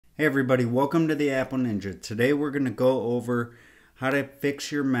Hey everybody, welcome to the Apple Ninja. Today we're going to go over how to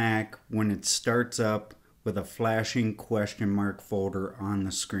fix your Mac when it starts up with a flashing question mark folder on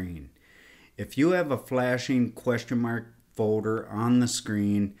the screen. If you have a flashing question mark folder on the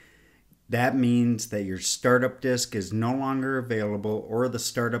screen, that means that your startup disk is no longer available or the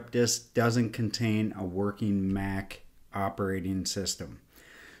startup disk doesn't contain a working Mac operating system.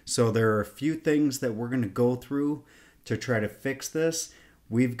 So there are a few things that we're going to go through to try to fix this.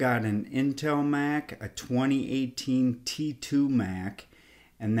 We've got an Intel Mac, a 2018 T2 Mac,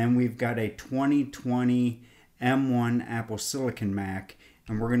 and then we've got a 2020 M1 Apple Silicon Mac,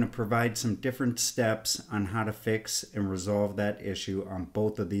 and we're going to provide some different steps on how to fix and resolve that issue on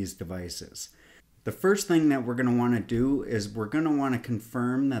both of these devices. The first thing that we're going to want to do is we're going to want to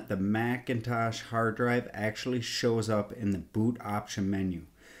confirm that the Macintosh hard drive actually shows up in the boot option menu.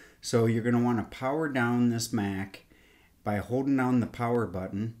 So you're going to want to power down this Mac by holding down the power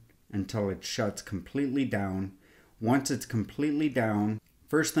button until it shuts completely down. Once it's completely down,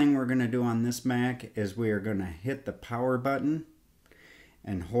 first thing we're going to do on this Mac is we are going to hit the power button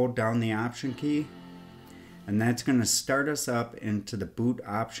and hold down the option key, and that's going to start us up into the boot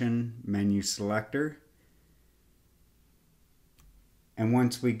option menu selector. And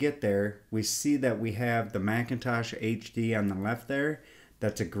once we get there, we see that we have the Macintosh HD on the left there.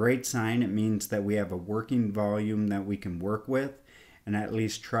 That's a great sign. It means that we have a working volume that we can work with and at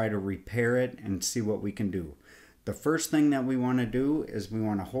least try to repair it and see what we can do. The first thing that we want to do is we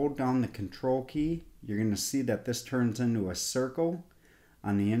want to hold down the control key. You're going to see that this turns into a circle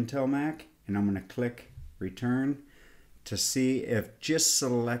on the Intel Mac, and I'm going to click return to see if just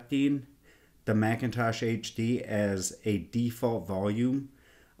selecting the Macintosh HD as a default volume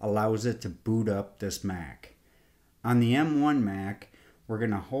allows it to boot up this Mac. On the M1 Mac, we're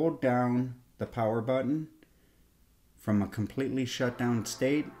going to hold down the power button from a completely shut down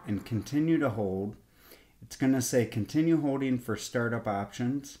state and continue to hold. It's going to say continue holding for startup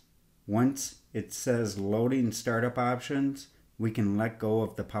options. Once it says loading startup options, we can let go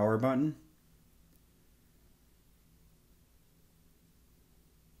of the power button.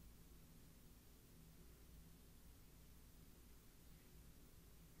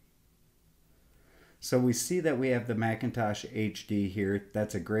 So we see that we have the Macintosh HD here.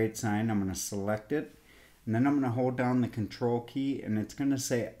 That's a great sign. I'm going to select it, and then I'm going to hold down the control key, and it's going to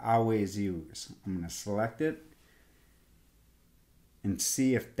say always use. I'm going to select it and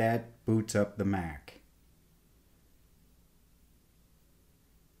see if that boots up the Mac.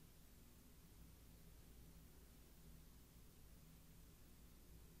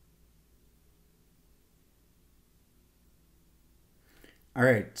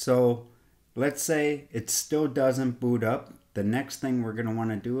 Alright, so let's say it still doesn't boot up. The next thing we're going to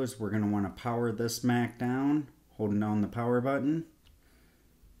want to do is we're going to want to power this Mac down, holding down the power button.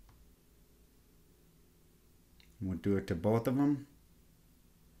 We'll do it to both of them.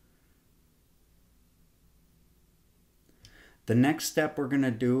 The next step we're going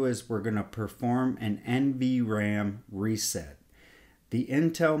to do is we're going to perform an NVRAM reset. The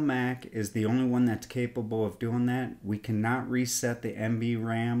Intel Mac is the only one that's capable of doing that. We cannot reset the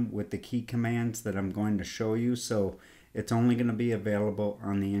NVRAM with the key commands that I'm going to show you, so it's only going to be available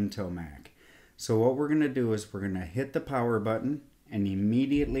on the Intel Mac. So what we're going to do is we're going to hit the power button and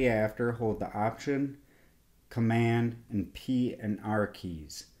immediately after hold the Option, Command, and P and R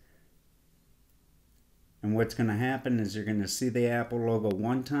keys. And what's going to happen is you're going to see the Apple logo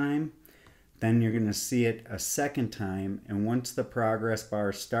one time, then you're going to see it a second time, and once the progress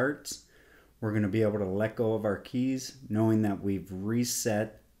bar starts, we're going to be able to let go of our keys, knowing that we've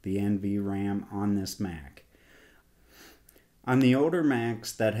reset the NVRAM on this Mac. On the older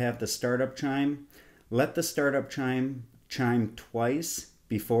Macs that have the startup chime, let the startup chime chime twice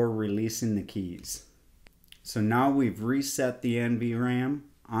before releasing the keys. So now we've reset the NVRAM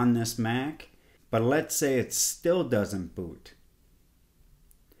on this Mac, but let's say it still doesn't boot.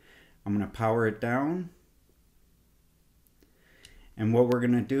 I'm going to power it down, and what we're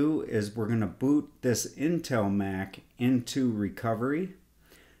going to do is we're going to boot this Intel Mac into recovery.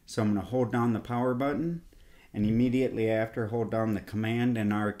 So I'm going to hold down the power button and immediately after hold down the Command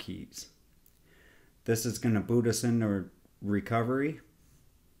and R keys. This is going to boot us into recovery.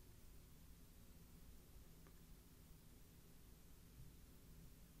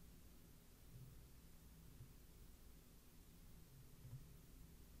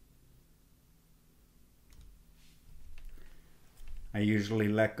 I usually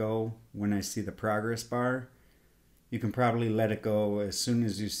let go when I see the progress bar. You can probably let it go as soon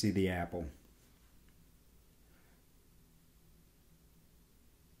as you see the Apple.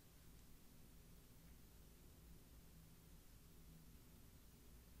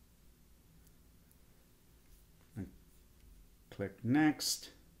 Click Next.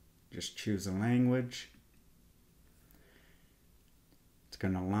 Just choose a language. It's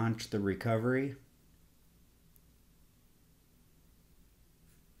going to launch the recovery.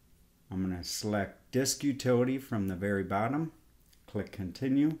 I'm going to select Disk Utility from the very bottom. Click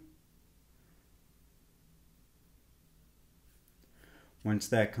Continue. Once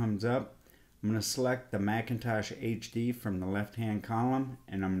that comes up, I'm going to select the Macintosh HD from the left-hand column,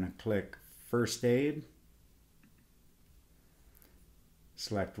 and I'm going to click First Aid.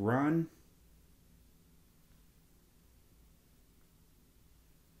 Select Run.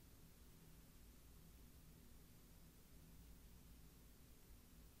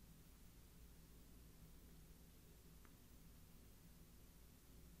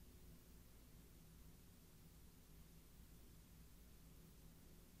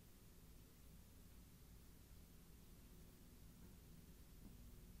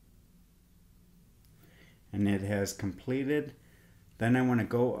 And it has completed. Then I want to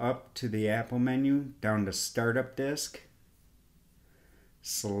go up to the Apple menu, down to Startup Disk,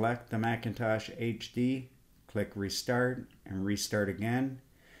 select the Macintosh HD, click Restart, and restart again,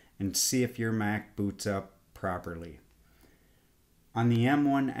 and see if your Mac boots up properly. On the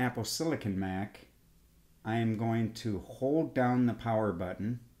M1 Apple Silicon Mac, I am going to hold down the power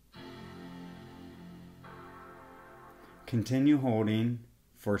button, continue holding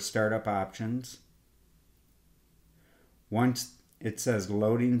for startup options. Once it says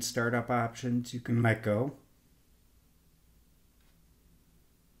loading startup options, you can let go.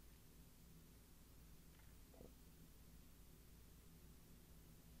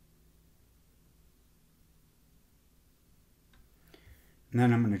 And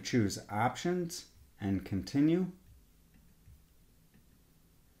then I'm going to choose options and continue.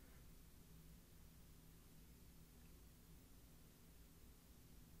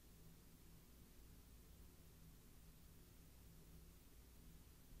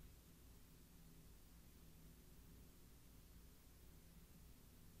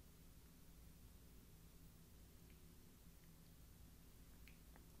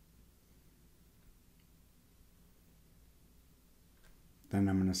 Then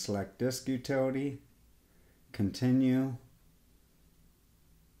I'm going to select Disk Utility, Continue,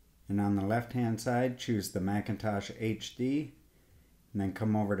 and on the left hand side choose the Macintosh HD, and then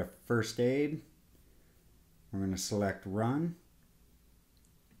come over to First Aid. We're going to select Run.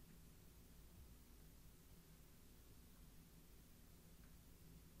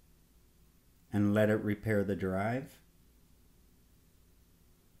 And let it repair the drive.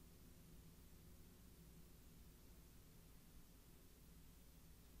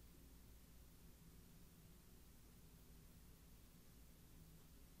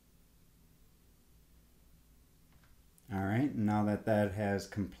 Alright, now that that has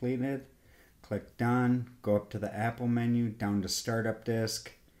completed, click Done, go up to the Apple menu, down to Startup Disk,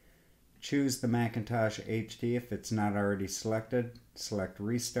 choose the Macintosh HD if it's not already selected, select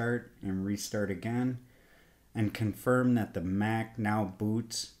Restart and restart again, and confirm that the Mac now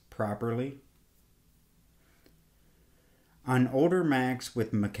boots properly. On older Macs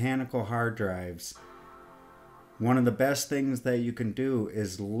with mechanical hard drives, one of the best things that you can do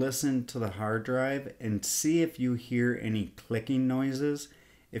is listen to the hard drive and see if you hear any clicking noises.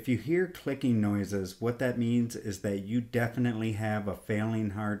 If you hear clicking noises, what that means is that you definitely have a failing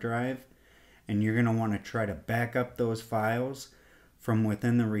hard drive, and you're going to want to try to back up those files from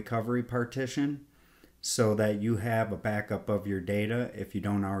within the recovery partition so that you have a backup of your data if you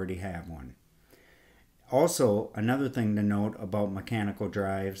don't already have one. Also, another thing to note about mechanical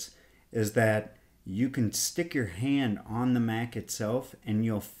drives is that you can stick your hand on the Mac itself and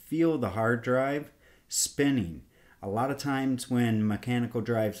you'll feel the hard drive spinning. A lot of times when mechanical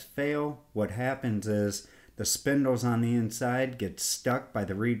drives fail, what happens is the spindles on the inside get stuck by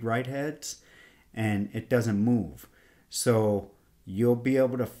the read-write heads and it doesn't move. So you'll be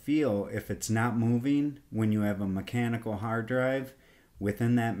able to feel if it's not moving when you have a mechanical hard drive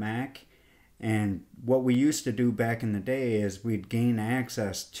within that Mac. And what we used to do back in the day is we'd gain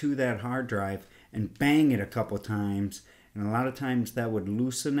access to that hard drive and bang it a couple times, and a lot of times that would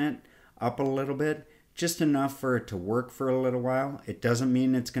loosen it up a little bit, just enough for it to work for a little while. It doesn't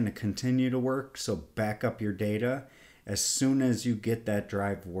mean it's going to continue to work, so back up your data as soon as you get that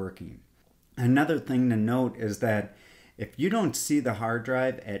drive working. Another thing to note is that if you don't see the hard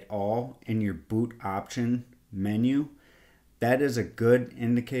drive at all in your boot option menu, that is a good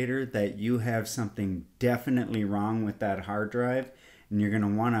indicator that you have something definitely wrong with that hard drive, and you're going to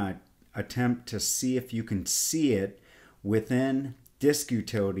want to attempt to see if you can see it within Disk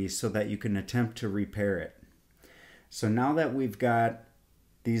Utility so that you can attempt to repair it. So now that we've got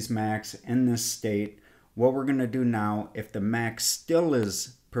these Macs in this state, What we're going to do now, if the Mac still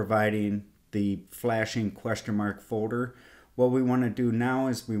is providing the flashing question mark folder, what we want to do now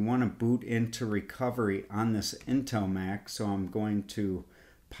is we want to boot into recovery on this Intel Mac. So I'm going to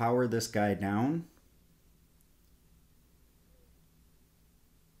power this guy down.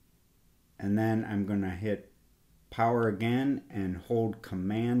 And then I'm going to hit power again and hold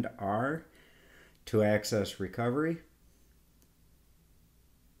Command R to access recovery.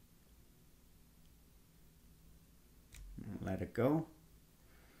 Let it go.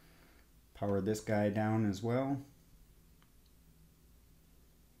 Power this guy down as well.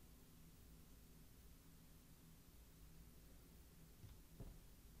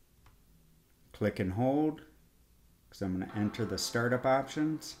 Click and hold, because I'm going to enter the startup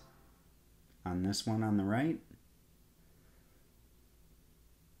options on this one on the right.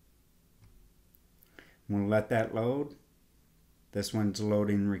 We'll let that load. This one's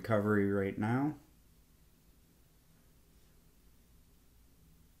loading recovery right now.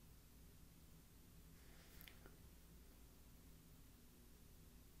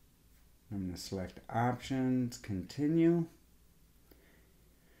 I'm going to select options, continue.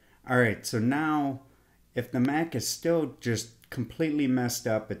 Alright, so now if the Mac is still just completely messed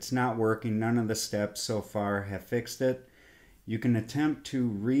up, it's not working, none of the steps so far have fixed it, you can attempt to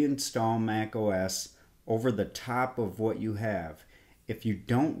reinstall macOS over the top of what you have. If you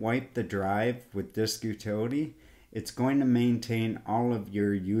don't wipe the drive with disk utility, it's going to maintain all of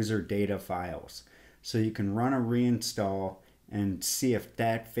your user data files. So you can run a reinstall and see if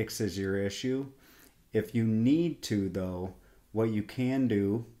that fixes your issue. If you need to though, what you can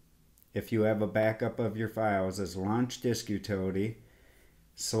do, if you have a backup of your files, is launch disk utility,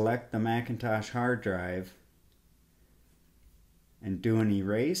 select the Macintosh hard drive, and do an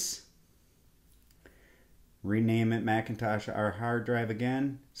erase. Rename it Macintosh hard drive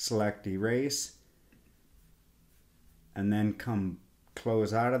again, select erase, and then come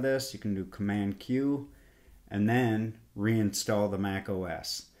close out of this. You can do Command Q, and then reinstall the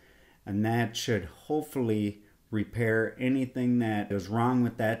macOS. And that should hopefully repair anything that is wrong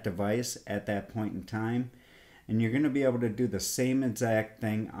with that device at that point in time. And you're going to be able to do the same exact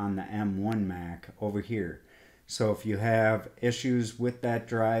thing on the M1 Mac over here. So if you have issues with that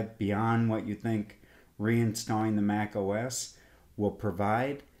drive beyond what you think reinstalling the macOS will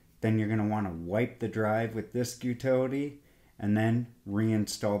provide, then you're going to want to wipe the drive with disk utility and then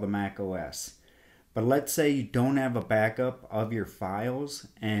reinstall the macOS. But let's say you don't have a backup of your files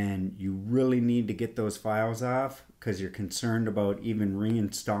and you really need to get those files off because you're concerned about even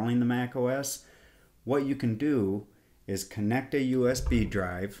reinstalling the macOS. What you can do is connect a USB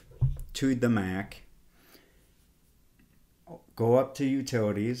drive to the Mac, go up to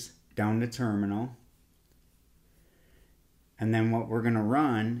Utilities, down to Terminal, and then what we're going to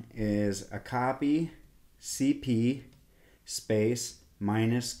run is a copy cp space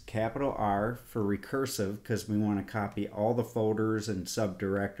minus capital R for recursive, because we want to copy all the folders and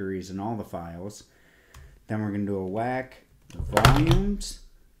subdirectories and all the files. Then we're going to do a whack volumes,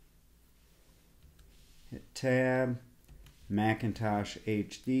 hit tab, Macintosh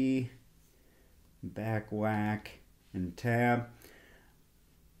HD, back whack, and tab.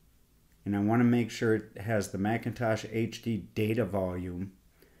 And I want to make sure it has the Macintosh HD data volume.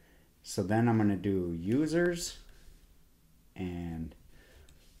 So then I'm going to do users and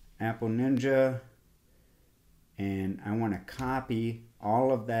Apple Ninja, and I want to copy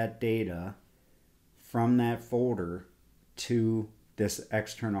all of that data from that folder to this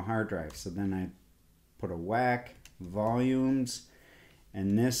external hard drive. So then I put a whack volumes,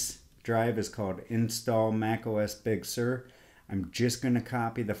 and this drive is called Install macOS Big Sur. I'm just going to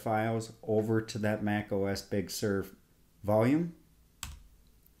copy the files over to that macOS Big Sur volume.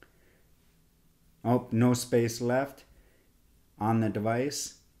 Oh, no space left on the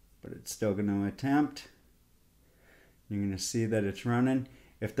device, but it's still going to attempt. You're going to see that it's running.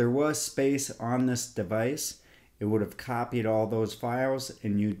 If there was space on this device, it would have copied all those files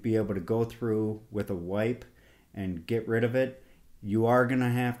and you'd be able to go through with a wipe and get rid of it. You are going to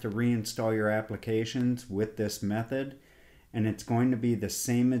have to reinstall your applications with this method, and it's going to be the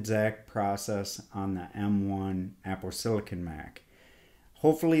same exact process on the M1 Apple Silicon Mac.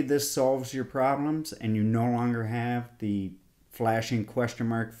 Hopefully this solves your problems and you no longer have the flashing question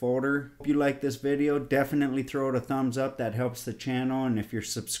mark folder. If you like this video, definitely throw it a thumbs up. That helps the channel. And if you're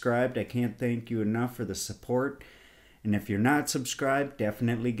subscribed, I can't thank you enough for the support. And if you're not subscribed,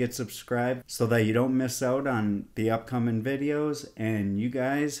 definitely get subscribed so that you don't miss out on the upcoming videos. And you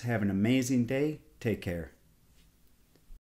guys have an amazing day. Take care.